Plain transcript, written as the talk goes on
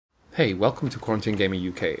Hey, welcome to Quarantine Gaming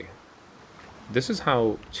UK. This is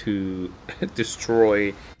how to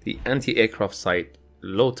destroy the anti-aircraft site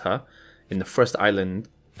Lota in the first island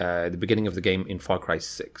at the beginning of the game in Far Cry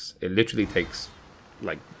 6. It literally takes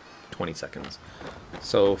like 20 seconds.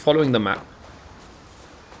 So following the map,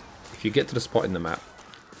 if you get to the spot in the map,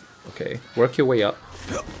 okay, work your way up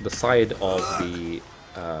the side of the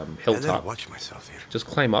hilltop. Watch myself here. Just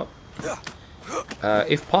climb up.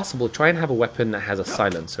 If possible, try and have a weapon that has a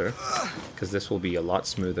silencer, because this will be a lot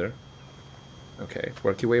smoother. Okay,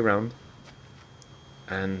 work your way around.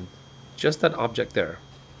 And just that object there,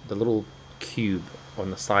 the little cube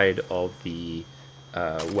on the side of the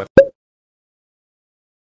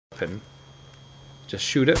weapon, just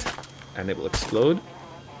shoot it and it will explode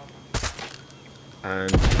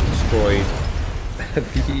and destroy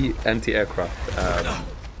the anti-aircraft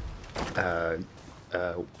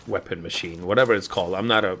weapon machine, whatever it's called. I'm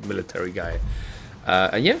not a military guy.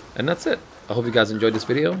 And that's it. I hope you guys enjoyed this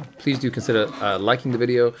video. Please do consider liking the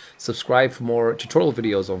video, subscribe for more tutorial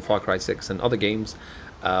videos on Far Cry 6 and other games.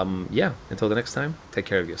 Until the next time, take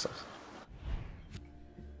care of yourselves.